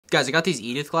Guys, I got these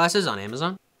Edith glasses on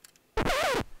Amazon.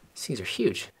 These things are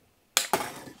huge.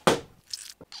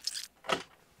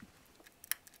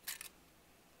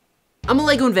 I'm a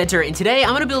LEGO inventor, and today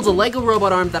I'm gonna build a LEGO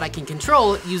robot arm that I can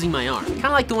control using my arm. Kinda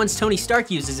like the ones Tony Stark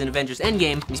uses in Avengers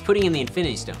Endgame when he's putting in the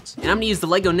Infinity Stones. And I'm gonna use the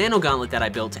LEGO Nano gauntlet that I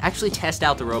built to actually test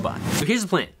out the robot. So here's the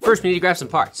plan. First, we need to grab some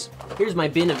parts. Here's my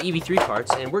bin of EV3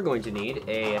 parts, and we're going to need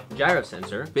a gyro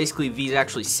sensor. Basically, these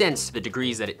actually sense the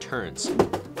degrees that it turns.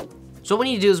 So what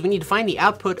we need to do is we need to find the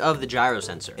output of the gyro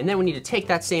sensor. And then we need to take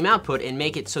that same output and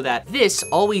make it so that this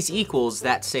always equals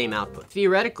that same output.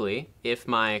 Theoretically, if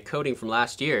my coding from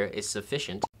last year is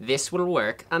sufficient, this will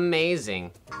work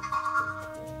amazing.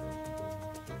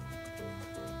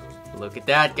 Look at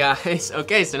that, guys.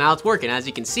 Okay, so now it's working. As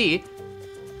you can see,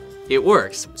 it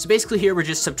works. So basically here we're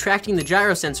just subtracting the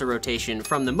gyro sensor rotation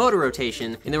from the motor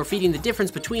rotation, and then we're feeding the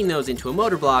difference between those into a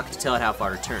motor block to tell it how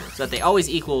far to turn, so that they always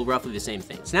equal roughly the same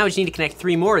thing. So now we just need to connect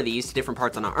 3 more of these to different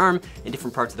parts on our arm and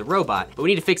different parts of the robot, but we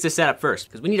need to fix this setup first,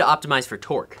 because we need to optimize for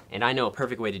torque, and I know a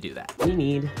perfect way to do that. We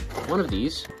need one of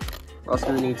these. We're also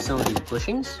gonna need some of these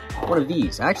bushings. One of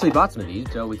these. I actually bought some of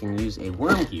these, so we can use a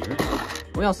worm gear.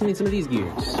 We also need some of these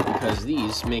gears, because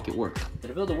these make it work. So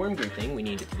to build a worm gear thing, we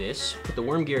need this. Put the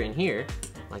worm gear in here,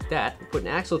 like that. We put an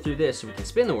axle through this so we can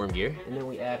spin the worm gear, and then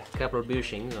we add a couple of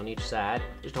bushings on each side,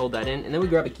 just to hold that in, and then we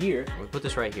grab a gear, and we put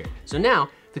this right here. So now,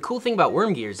 the cool thing about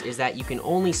worm gears is that you can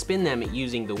only spin them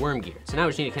using the worm gear. So now we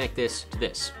just need to connect this to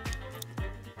this.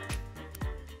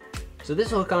 So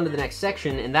this will hook onto the next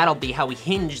section, and that'll be how we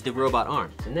hinge the robot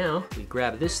arm. So now, we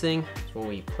grab this thing, so when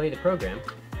we play the program,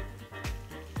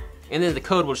 and then the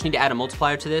code, we'll just need to add a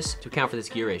multiplier to this to account for this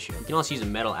gear ratio. You can also use a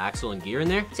metal axle and gear in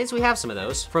there, since we have some of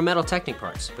those, from Metal Technic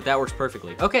parts, but that works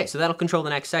perfectly. Okay, so that'll control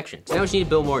the next section. So now we just need to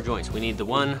build more joints. We need the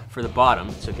one for the bottom,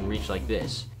 so it can reach like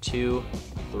this. 2,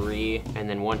 3, and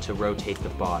then one to rotate the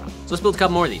bottom. So let's build a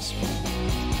couple more of these.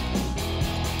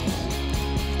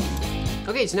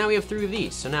 Okay, so now we have 3 of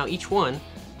these. So now each one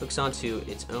hooks onto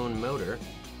its own motor.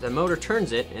 The motor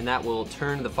turns it, and that will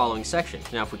turn the following section.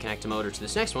 Now if we connect a motor to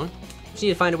this next one, we just need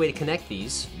to find a way to connect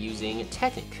these using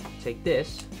Technic. Take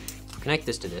this, connect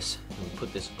this to this, and we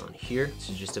put this on here.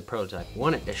 This is just a prototype. We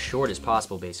want it as short as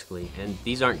possible, basically, and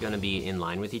these aren't gonna be in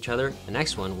line with each other. The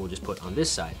next one we'll just put on this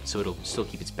side, so it'll still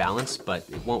keep its balance, but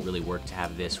it won't really work to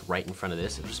have this right in front of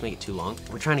this. It'll just make it too long.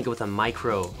 We're trying to go with a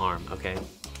micro arm, okay?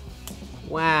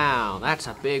 Wow, that's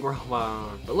a big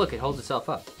robot. But look, it holds itself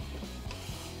up.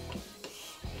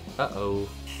 Uh-oh.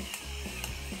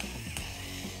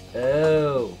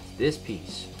 Oh, this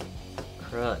piece.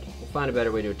 Crud. We'll find a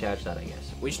better way to attach that, I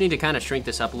guess. We just need to kind of shrink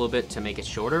this up a little bit to make it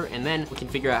shorter, and then we can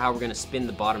figure out how we're gonna spin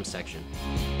the bottom section.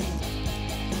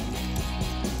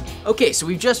 Okay, so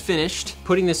we've just finished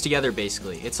putting this together,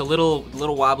 basically. It's a little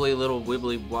wobbly, little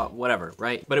wibbly, whatever,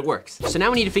 right? But it works. So now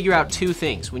we need to figure out 2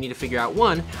 things. We need to figure out,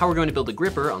 1, how we're going to build a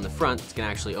gripper on the front that's gonna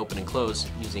actually open and close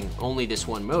using only this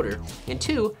one motor. And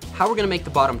 2, how we're gonna make the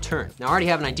bottom turn. Now I already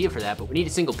have an idea for that, but we need a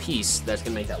single piece that's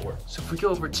gonna make that work. So if we go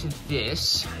over to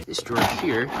this drawer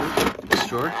here, this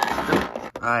drawer,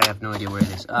 I have no idea where it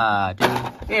is.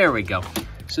 Dude, there we go.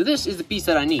 So this is the piece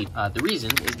that I need. The reason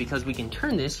is because we can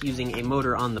turn this using a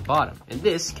motor on the bottom. And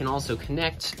this can also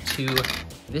connect to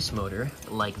this motor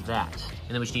like that. And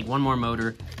then we just need one more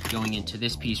motor going into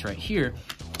this piece right here,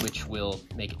 which will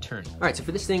make it turn. All right, so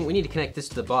for this thing, we need to connect this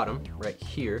to the bottom right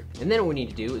here. And then what we need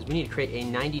to do is we need to create a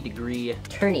 90-degree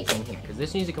turny thing here, because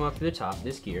this needs to come up to the top,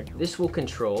 this gear. This will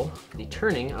control the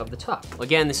turning of the top.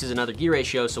 Again, this is another gear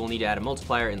ratio, so we'll need to add a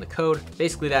multiplier in the code.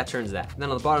 Basically, that turns that. And then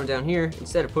on the bottom down here,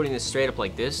 instead of putting this straight up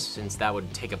like this, since that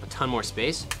would take up a ton more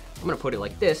space, I'm gonna put it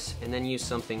like this, and then use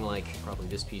something like probably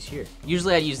this piece here.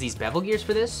 Usually I use these bevel gears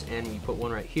for this, and you put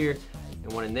one right here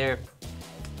and one in there.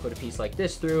 Put a piece like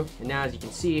this through, and now as you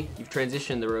can see, you've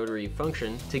transitioned the rotary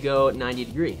function to go 90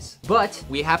 degrees. But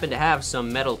we happen to have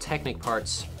some Metal Technic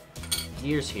parts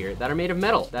gears here that are made of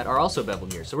metal that are also bevel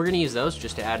gears. So we're gonna use those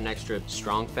just to add an extra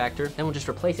strong factor. Then we'll just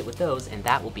replace it with those, and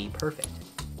that will be perfect.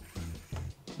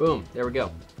 Boom, there we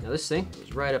go. Now this thing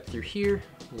goes right up through here.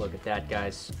 Look at that,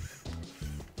 guys.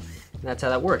 That's how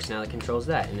that works. Now that controls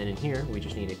that. And then in here, we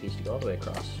just need a piece to go all the way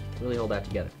across. Really hold that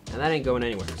together. And that ain't going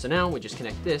anywhere. So now we just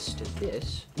connect this to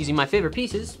this using my favorite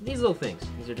pieces, these little things.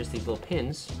 These are just these little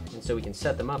pins. And so we can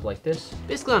set them up like this.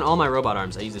 Basically on all my robot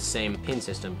arms, I use the same pin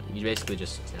system. You basically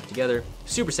just snap together,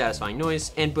 super satisfying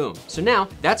noise, and boom. So now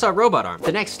that's our robot arm.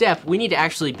 The next step, we need to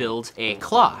actually build a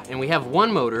claw. And we have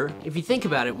one motor. If you think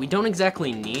about it, we don't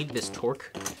exactly need this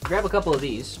torque. Grab a couple of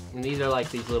these, and these are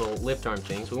like these little lift arm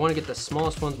things. We want to get the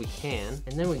smallest ones we can,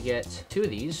 and then we get 2 of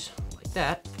these, like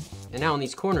that. And now in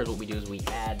these corners, what we do is we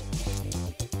add.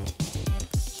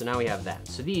 So now we have that.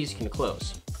 So these can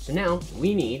close. So now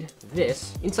we need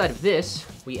this. Inside of this,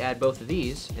 we add both of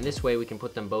these, and this way we can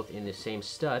put them both in the same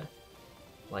stud,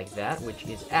 like that, which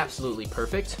is absolutely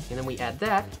perfect. And then we add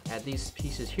that, add these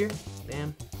pieces here,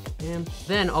 bam, bam.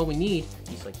 Then all we need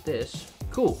is like this.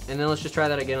 Cool, and then let's just try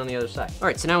that again on the other side. All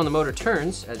right, so now when the motor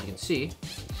turns, as you can see,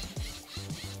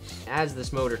 as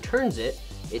this motor turns it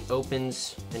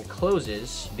opens and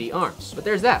closes the arms. But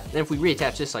there's that. Then if we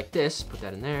reattach this like this, put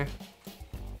that in there.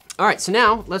 All right, so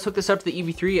now let's hook this up to the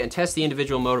EV3 and test the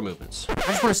individual motor movements. I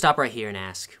just wanna stop right here and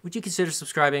ask, would you consider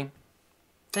subscribing?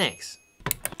 Thanks.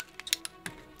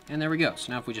 And there we go.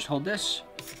 So now if we just hold this,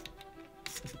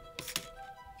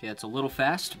 okay, that's a little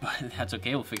fast, but that's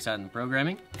okay, we'll fix that in the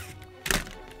programming.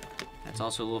 That's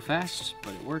also a little fast,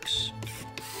 but it works.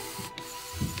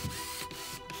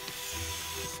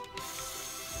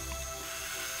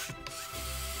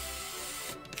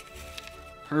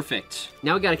 Perfect.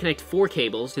 Now we gotta connect 4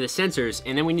 cables to the sensors,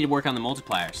 and then we need to work on the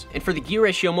multipliers. And for the gear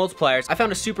ratio multipliers, I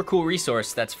found a super cool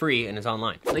resource that's free and is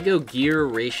online. LEGO Gear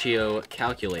Ratio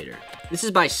Calculator. This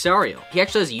is by Sariel. He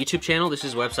actually has a YouTube channel. This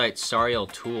is his website,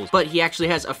 Sariel Tools. But he actually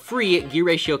has a free gear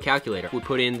ratio calculator. We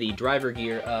put in the driver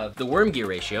gear of the worm gear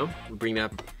ratio. We bring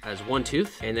that as 1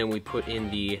 tooth, and then we put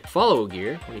in the follow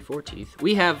gear, 24 teeth.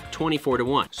 We have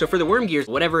 24:1. So for the worm gears,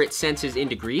 whatever it senses in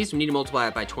degrees, we need to multiply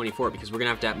it by 24 because we're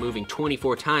gonna have to have moving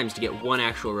 24 times to get 1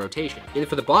 actual rotation. And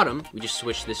for the bottom, we just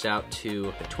switch this out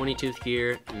to the 20-tooth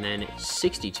gear and then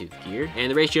 60-tooth gear. And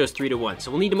the ratio is 3:1.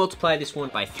 So we'll need to multiply this one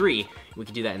by 3. We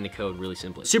can do that in the code really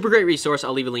simply. Super great resource.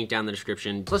 I'll leave a link down in the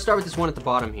description. So let's start with this one at the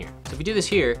bottom here. So if we do this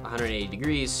here, 180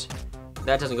 degrees,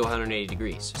 that doesn't go 180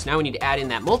 degrees. So now we need to add in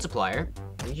that multiplier.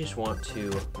 We just want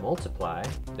to multiply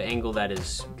the angle that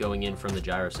is going in from the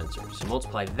gyro sensor. So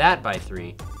multiply that by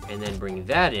 3 and then bring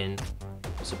that in.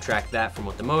 We'll subtract that from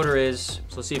what the motor is.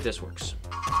 So let's see if this works.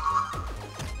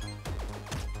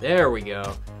 There we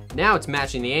go. Now it's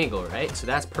matching the angle, right? So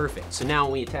that's perfect. So now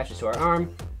when we attach it to our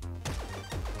arm,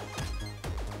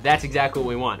 that's exactly what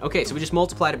we want. Okay, so we just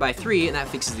multiplied it by 3 and that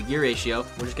fixes the gear ratio.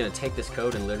 We're just gonna take this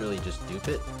code and literally just dupe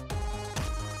it.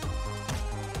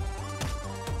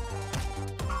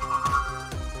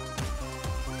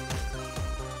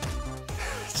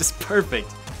 It's just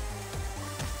perfect.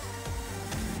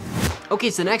 Okay,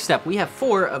 so the next step, we have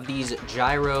 4 of these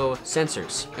gyro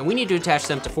sensors, and we need to attach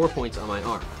them to 4 points on my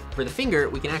arm. For the finger,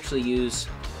 we can actually use,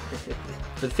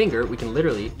 for the finger, we can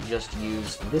literally just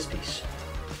use this piece.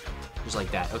 Just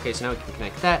like that. Okay, so now we can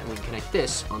connect that, and we can connect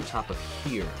this on top of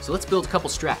here. So let's build a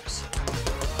couple straps.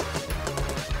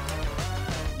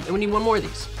 And we need 1 more of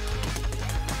these.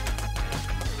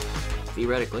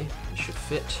 Theoretically, it should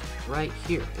fit right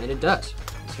here, and it does.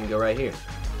 This can go right here.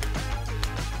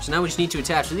 So now we just need to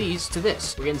attach these to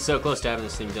this. We're getting so close to having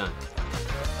this thing done.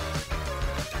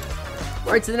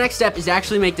 All right, so the next step is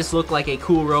actually make this look like a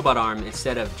cool robot arm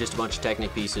instead of just a bunch of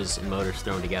Technic pieces and motors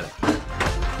thrown together.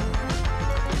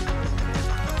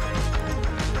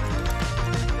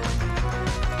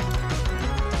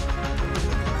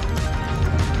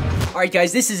 All right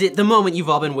guys, this is it, the moment you've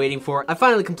all been waiting for. I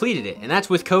finally completed it, and that's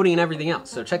with coding and everything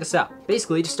else, so check this out.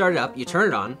 Basically, to start it up, you turn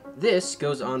it on. This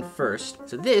goes on first.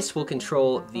 So this will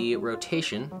control the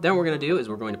rotation. Then what we're gonna do is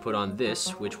we're going to put on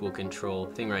this, which will control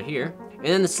the thing right here, and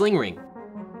then the sling ring.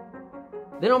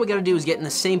 Then all we gotta do is get in the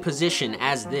same position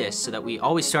as this so that we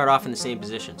always start off in the same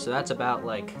position. So that's about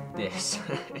like this.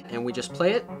 And we just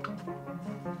play it.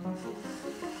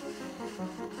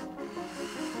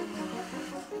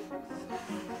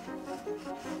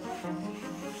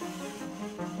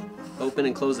 Open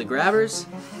and close the grabbers,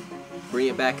 bring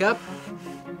it back up,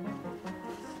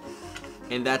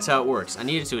 and that's how it works. I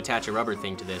needed to attach a rubber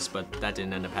thing to this, but that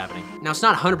didn't end up happening. Now it's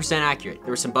not 100% accurate.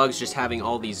 There were some bugs just having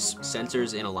all these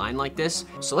sensors in a line like this.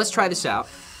 So let's try this out.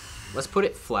 Let's put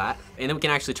it flat, and then we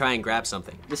can actually try and grab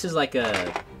something. This is like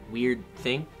a weird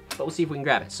thing, but we'll see if we can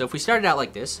grab it. So if we start it out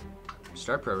like this,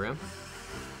 start program.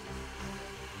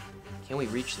 Can we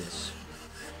reach this?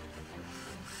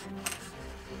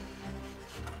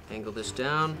 Angle this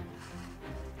down.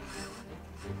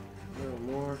 A little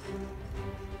more.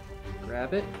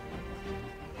 Grab it.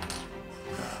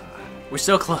 We're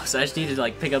so close. I just need to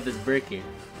like pick up this brick here.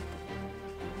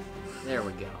 There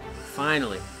we go.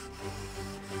 Finally.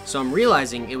 So I'm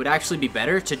realizing it would actually be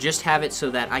better to just have it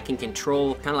so that I can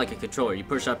control, kind of like a controller. You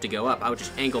push up to go up. I would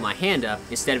just angle my hand up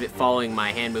instead of it following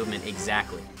my hand movement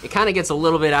exactly. It kind of gets a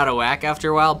little bit out of whack after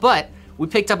a while, but we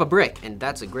picked up a brick, and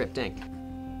that's a grip ding.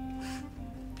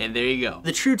 And there you go.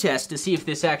 The true test to see if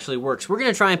this actually works, we're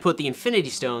gonna try and put the infinity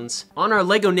stones on our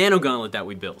LEGO Nano gauntlet that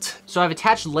we built. So I've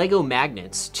attached LEGO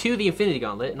magnets to the infinity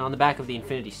gauntlet, and on the back of the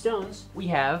infinity stones, we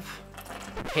have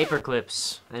Paper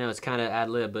clips. I know it's kind of ad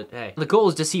lib, but hey. The goal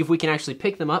is to see if we can actually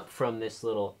pick them up from this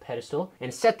little pedestal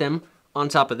and set them on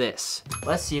top of this.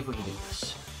 Let's see if we can do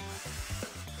this.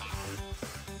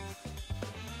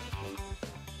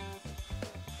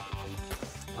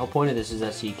 The whole point of this is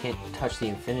that so you can't touch the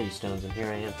infinity stones, and here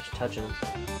I am just touching them.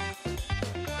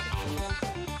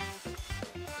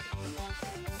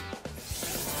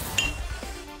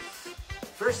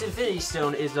 First infinity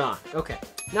stone is on. Okay,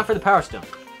 now for the power stone.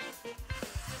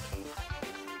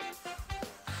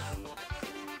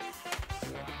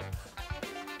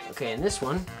 Okay, and this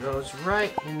one goes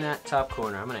right in that top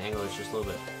corner. I'm gonna angle this just a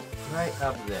little bit. Right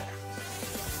up there.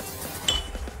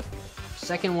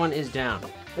 Second one is down.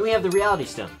 Then we have the reality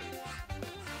stone.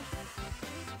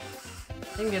 I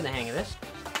think I'm getting the hang of this.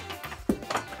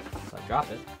 So I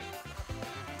drop it.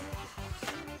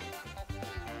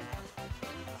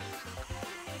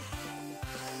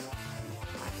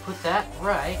 I put that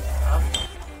right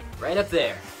up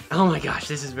there. Oh my gosh,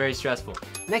 this is very stressful.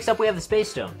 Next up we have the space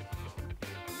stone.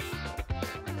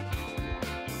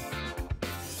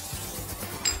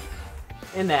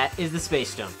 And that is the space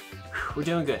stone. We're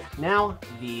doing good. Now,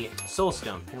 the soul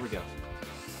stone. Here we go.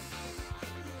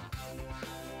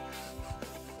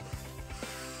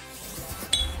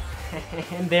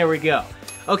 And there we go.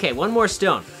 Okay, one more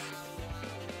stone.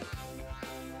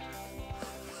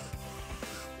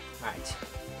 All right,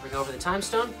 bring over the time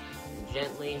stone and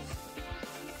gently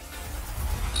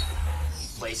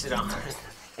place it on.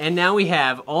 And now we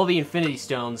have all the infinity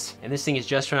stones, and this thing is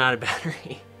just run out of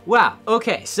battery. Wow,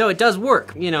 okay, so it does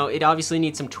work. You know, it obviously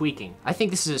needs some tweaking. I think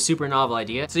this is a super novel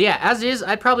idea. So yeah, as is,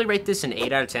 I'd probably rate this an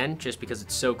 8 out of 10 just because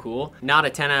it's so cool. Not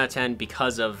a 10 out of 10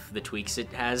 because of the tweaks it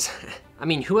has. I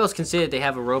mean, who else can say that they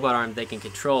have a robot arm they can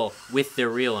control with their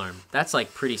real arm? That's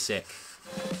like pretty sick.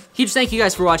 Huge thank you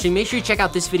guys for watching. Make sure you check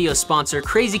out this video's sponsor,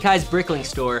 Krazy Kai's Bricklink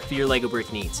store for your LEGO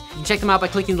brick needs. You can check them out by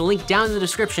clicking the link down in the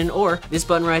description or this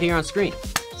button right here on screen.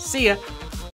 See ya.